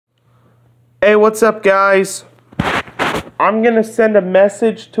Hey, what's up, guys? I'm gonna send a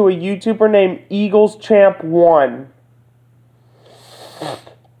message to a YouTuber named EaglesChamp1.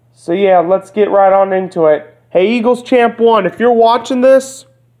 So yeah, let's get right on into it. Hey, EaglesChamp1, if you're watching this,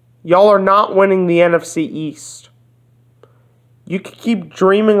 y'all are not winning the NFC East. You can keep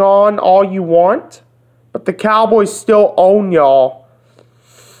dreaming on all you want, but the Cowboys still own y'all.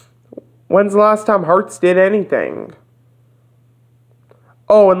 When's the last time Hurts did anything?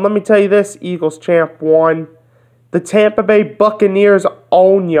 Oh, and let me tell you this, EaglesChamp1. The Tampa Bay Buccaneers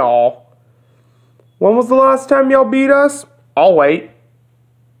own y'all. When was the last time y'all beat us? I'll wait.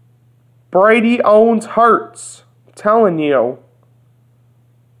 Brady owns Hurts. I'm telling you.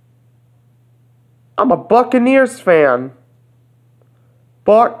 I'm a Buccaneers fan.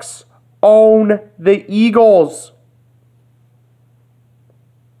 Bucks own the Eagles.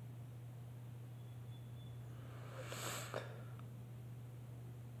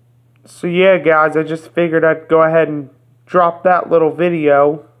 So yeah, guys, I just figured I'd go ahead and drop that little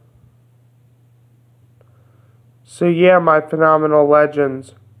video. So yeah, my phenomenal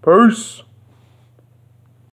legends. Peace.